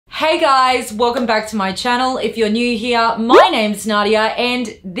Hey guys, welcome back to my channel. If you're new here, my name's Nadia and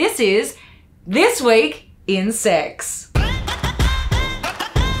this is This Week in Sex.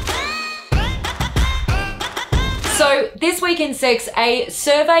 So this week in sex, a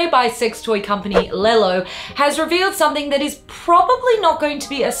survey by sex toy company Lelo has revealed something that is probably not going to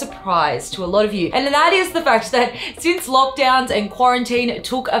be a surprise to a lot of you. And that is the fact that since lockdowns and quarantine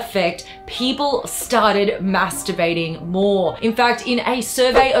took effect, people started masturbating more. In fact, in a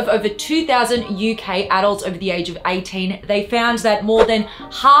survey of over 2,000 UK adults over the age of 18, they found that more than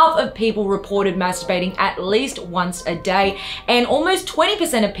half of people reported masturbating at least once a day. And almost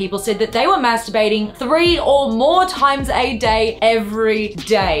 20% of people said that they were masturbating 3 or more times a day every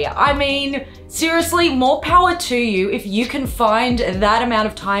day. I mean, seriously, more power to you if you can find that amount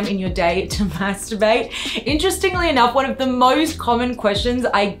of time in your day to masturbate. Interestingly enough, one of the most common questions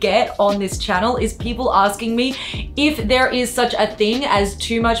I get on this channel is people asking me if there is such a thing as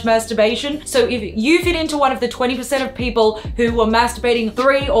too much masturbation. So if you fit into one of the 20% of people who are masturbating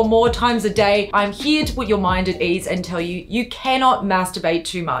 3 or more times a day, I'm here to put your mind at ease and tell you, you cannot masturbate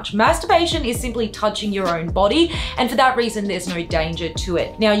too much. Masturbation is simply touching your own body, and for that reason, there's no danger to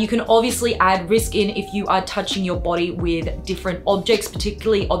it. Now, you can obviously add risk in if you are touching your body with different objects,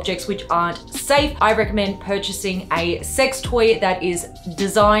 particularly objects which aren't safe. I recommend purchasing a sex toy that is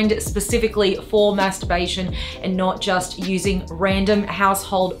designed specifically for masturbation and not just using random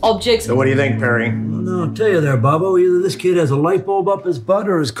household objects. So what do you think, Perry? Well, no, I'll tell you there, Bobo, either this kid has a light bulb up his butt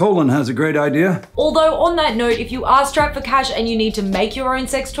or his colon has a great idea. Although on that note, if you are strapped for cash and you need to make your own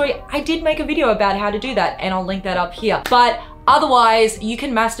sex toy, I did make a video about how to do that and I'll link that up here. But otherwise, you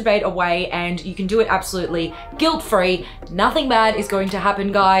can masturbate away and you can do it absolutely guilt-free. Nothing bad is going to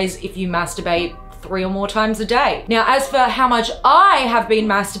happen, guys, if you masturbate 3 or more times a day. Now, as for how much I have been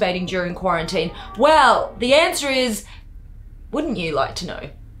masturbating during quarantine, well, the answer is, wouldn't you like to know?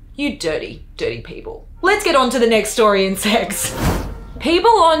 You dirty, dirty people. Let's get on to the next story in sex.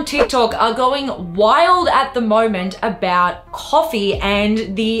 People on TikTok are going wild at the moment about coffee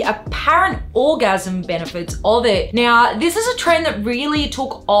and the apparent orgasm benefits of it. Now, this is a trend that really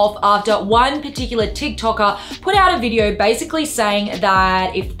took off after one particular TikToker put out a video basically saying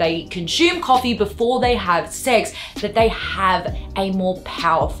that if they consume coffee before they have sex, that they have a more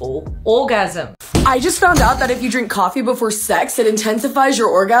powerful orgasm. I just found out that if you drink coffee before sex, it intensifies your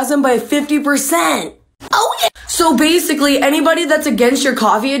orgasm by 50%. Oh yeah! So basically, anybody that's against your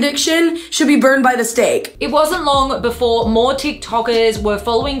coffee addiction should be burned by the stake. It wasn't long before more TikTokers were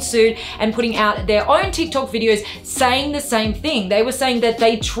following suit and putting out their own TikTok videos saying the same thing. They were saying that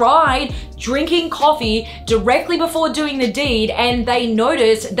they tried drinking coffee directly before doing the deed and they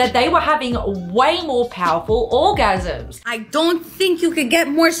noticed that they were having way more powerful orgasms. I don't think you could get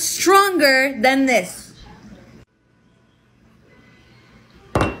more stronger than this.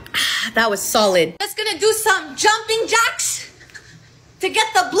 That was solid. Just gonna do some jumping jacks to get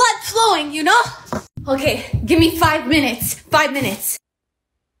the blood flowing, you know? Okay, give me 5 minutes. 5 minutes.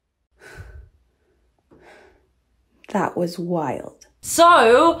 That was wild.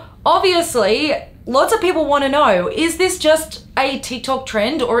 So, obviously, lots of people want to know, is this just a TikTok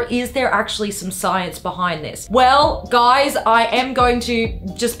trend or is there actually some science behind this? Well, guys, I am going to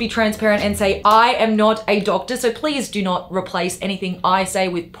just be transparent and say I am not a doctor, so please do not replace anything I say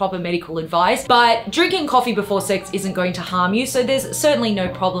with proper medical advice. But drinking coffee before sex isn't going to harm you, so there's certainly no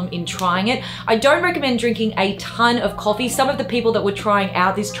problem in trying it. I don't recommend drinking a ton of coffee. Some of the people that were trying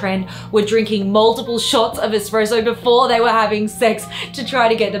out this trend were drinking multiple shots of espresso before they were having sex to try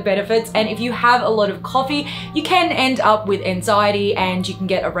to get the benefits. And if you have a lot of coffee, you can end up with anxiety and you can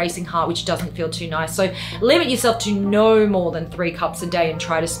get a racing heart, which doesn't feel too nice. So limit yourself to no more than 3 cups a day and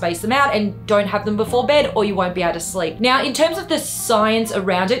try to space them out and don't have them before bed or you won't be able to sleep. Now, in terms of the science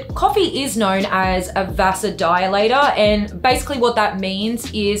around it, coffee is known as a vasodilator, and basically what that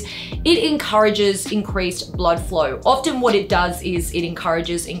means is it encourages increased blood flow. Often what it does is it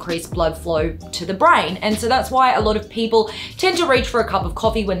encourages increased blood flow to the brain, and so that's why a lot of people tend to reach for a cup of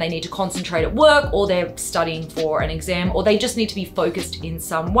coffee when they need to concentrate at work or they're studying for an exam or they just need to be focused in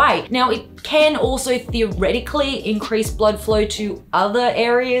some way. Now, it can also theoretically increase blood flow to other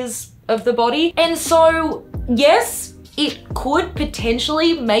areas of the body. And so, yes, it could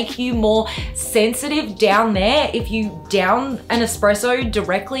potentially make you more sensitive down there if you down an espresso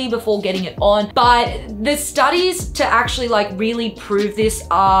directly before getting it on. But the studies to actually really prove this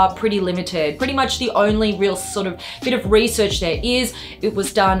are pretty limited. Pretty much the only real sort of bit of research there is, it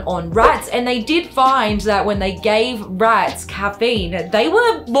was done on rats, and they did find that when they gave rats caffeine, they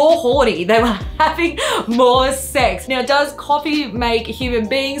were more horny. They were having more sex. Now, does coffee make human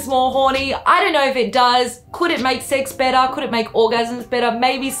beings more horny? I don't know if it does. Could it make sex better? Could it make orgasms better?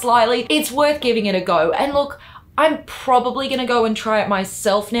 Maybe slightly. It's worth giving it a go. And look, I'm probably gonna go and try it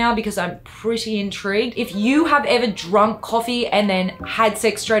myself now because I'm pretty intrigued. If you have ever drunk coffee and then had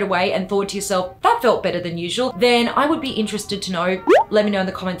sex straight away and thought to yourself, that felt better than usual, then I would be interested to know. Let me know in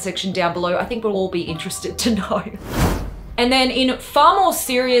the comment section down below. I think we'll all be interested to know. And then in far more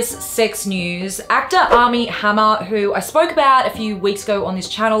serious sex news, actor Armie Hammer, who I spoke about a few weeks ago on this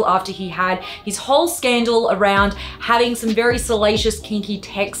channel after he had his whole scandal around having some very salacious kinky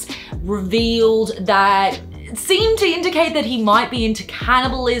texts revealed that seemed to indicate that he might be into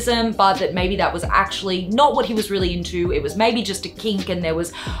cannibalism, but that maybe that was actually not what he was really into. It was maybe just a kink and there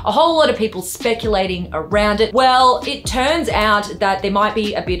was a whole lot of people speculating around it. Well, it turns out that there might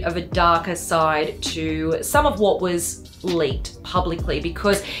be a bit of a darker side to some of what was leaked publicly,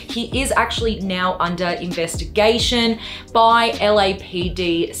 because he is actually now under investigation by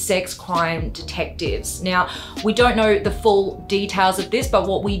LAPD sex crime detectives. Now, we don't know the full details of this, but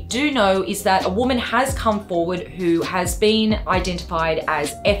what we do know is that a woman has come forward who has been identified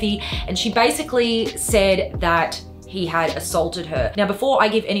as Effie, and she basically said that he had assaulted her. Now, before I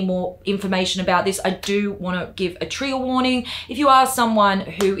give any more information about this, I do want to give a trigger warning. If you are someone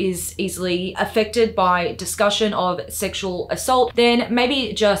who is easily affected by discussion of sexual assault, then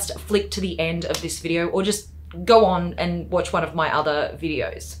maybe just flick to the end of this video or just go on and watch one of my other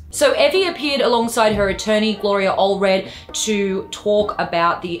videos. So Effie appeared alongside her attorney, Gloria Allred, to talk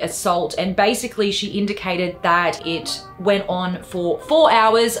about the assault, and basically she indicated that it went on for 4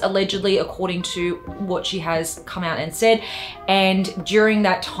 hours, allegedly, according to what she has come out and said. And during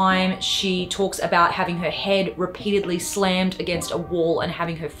that time, she talks about having her head repeatedly slammed against a wall and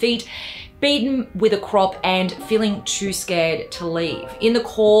having her feet beaten with a crop and feeling too scared to leave. In the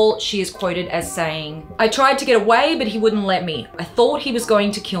call, she is quoted as saying, "I tried to get away, but he wouldn't let me. I thought he was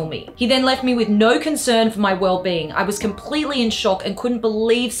going to kill me. He then left me with no concern for my well-being. I was completely in shock and couldn't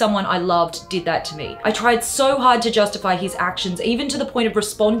believe someone I loved did that to me. I tried so hard to justify his actions, even to the point of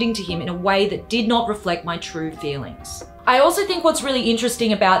responding to him in a way that did not reflect my true feelings." I also think what's really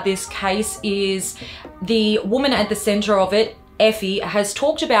interesting about this case is the woman at the center of it, Effie, has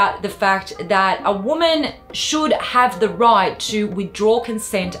talked about the fact that a woman should have the right to withdraw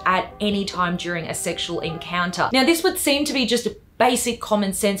consent at any time during a sexual encounter. Now, this would seem to be just a basic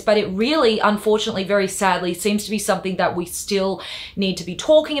common sense, but it really, unfortunately, very sadly, seems to be something that we still need to be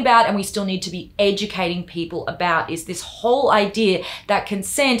talking about and we still need to be educating people about, is this whole idea that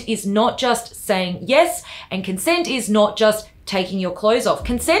consent is not just saying yes, and consent is not just taking your clothes off.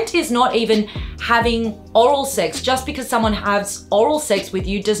 Consent is not even having oral sex. Just because someone has oral sex with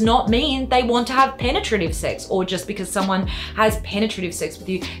you does not mean they want to have penetrative sex, or just because someone has penetrative sex with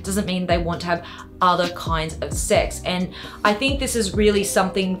you doesn't mean they want to have other kinds of sex. And I think this is really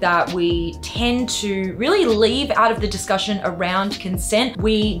something that we tend to really leave out of the discussion around consent.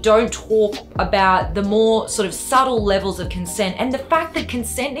 We don't talk about the more sort of subtle levels of consent, and the fact that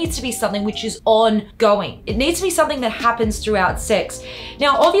consent needs to be something which is ongoing. It needs to be something that happens throughout sex.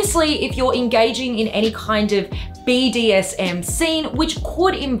 Now, obviously, if you're engaging in any kind of BDSM scene, which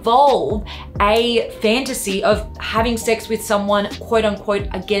could involve a fantasy of having sex with someone, quote unquote,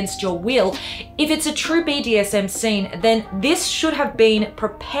 against your will, if it's a true BDSM scene, then this should have been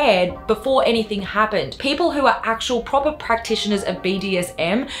prepared before anything happened. People who are actual proper practitioners of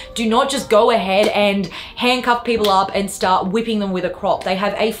BDSM do not just go ahead and handcuff people up and start whipping them with a crop. They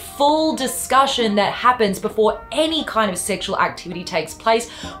have a full discussion that happens before any kind of sexual activity takes place,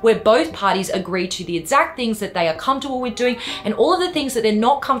 where both parties agree to the exact things that they are comfortable with doing and all of the things that they're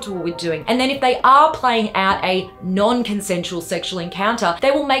not comfortable with doing. And then if they are playing out a non-consensual sexual encounter,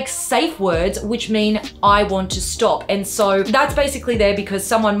 they will make safe words which mean I want to stop. And so that's basically there because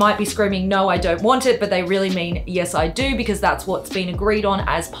someone might be screaming, no, I don't want it, but they really mean, yes, I do, because that's what's been agreed on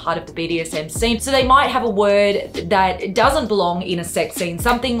as part of the BDSM scene. So they might have a word that doesn't belong in a sex scene,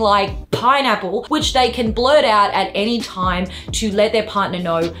 something like pineapple, which they can blurt out at any time to let their partner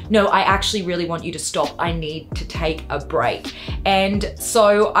know, no, I actually really want you to stop. I need to take a break. And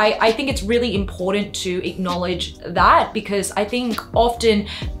so I think it's really important to acknowledge that, because I think often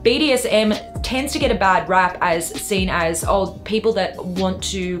BDSM tends to get a bad rap as seen as, oh, people that want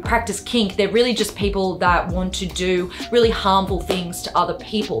to practice kink, they're really just people that want to do really harmful things to other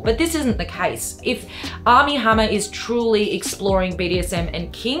people. But this isn't the case. If Armie Hammer is truly exploring BDSM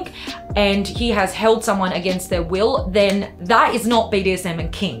and kink, and he has held someone against their will, then that is not BDSM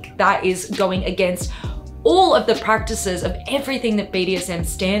and kink. That is going against all of the practices of everything that BDSM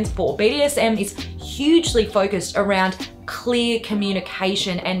stands for. BDSM is hugely focused around clear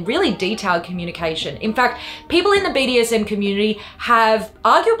communication and really detailed communication. In fact, people in the BDSM community have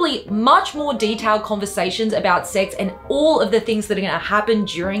arguably much more detailed conversations about sex and all of the things that are going to happen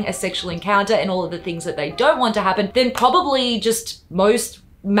during a sexual encounter and all of the things that they don't want to happen than probably just most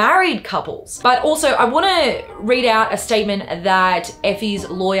married couples. But also, I want to read out a statement that Effie's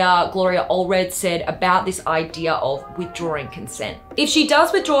lawyer, Gloria Allred, said about this idea of withdrawing consent. If she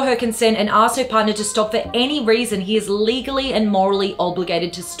does withdraw her consent and asks her partner to stop for any reason, he is legally and morally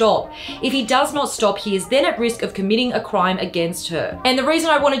obligated to stop. If he does not stop, he is then at risk of committing a crime against her. And the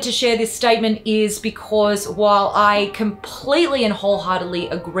reason I wanted to share this statement is because while I completely and wholeheartedly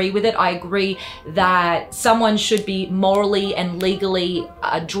agree with it, I agree that someone should be morally and legally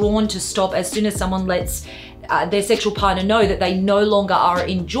drawn to stop as soon as someone lets their sexual partner know that they no longer are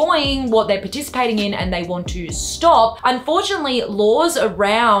enjoying what they're participating in and they want to stop. Unfortunately, laws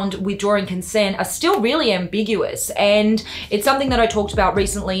around withdrawing consent are still really ambiguous, and it's something that I talked about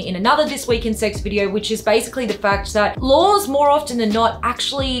recently in another This Week in Sex video, which is basically the fact that laws more often than not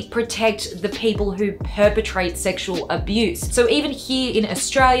actually protect the people who perpetrate sexual abuse. So even here in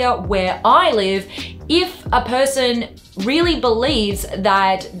Australia, where I live, if a person really believes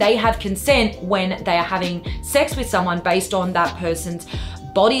that they have consent when they are having sex with someone based on that person's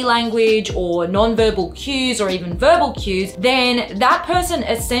body language or non-verbal cues or even verbal cues, then that person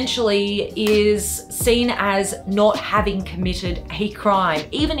essentially is seen as not having committed a crime,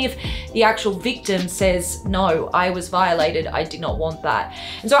 even if the actual victim says, no, I was violated, I did not want that.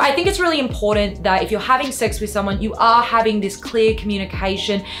 And so I think it's really important that if you're having sex with someone, you are having this clear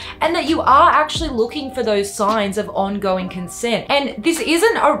communication and that you are actually looking for those signs of ongoing consent. And this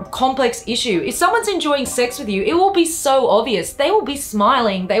isn't a complex issue. If someone's enjoying sex with you, it will be so obvious. They will be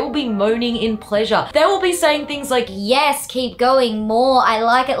smiling, they will be moaning in pleasure. They will be saying things like, yes, keep going, more, I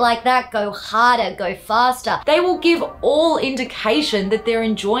like it like that, go harder, go faster. They will give all indication that they're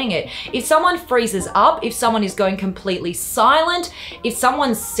enjoying it. If someone freezes up, if someone is going completely silent, if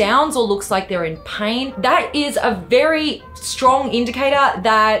someone sounds or looks like they're in pain, that is a very strong indicator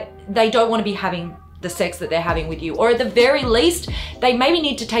that they don't want to be having the sex that they're having with you, or at the very least, they maybe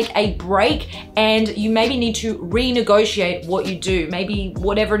need to take a break and you maybe need to renegotiate what you do. Maybe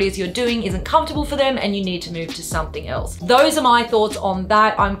whatever it is you're doing isn't comfortable for them and you need to move to something else. Those are my thoughts on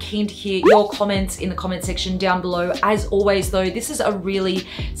that. I'm keen to hear your comments in the comment section down below. As always though, this is a really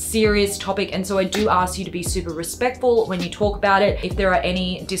serious topic, and so I do ask you to be super respectful when you talk about it. If there are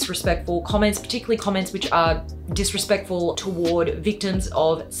any disrespectful comments, particularly comments which are disrespectful toward victims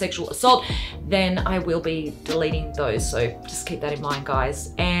of sexual assault, then I will be deleting those. So just keep that in mind,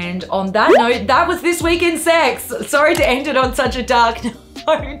 guys. And on that note, that was This Week in Sex. Sorry to end it on such a dark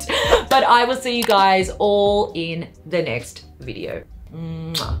note, but I will see you guys all in the next video.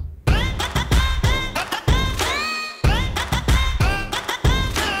 Mwah.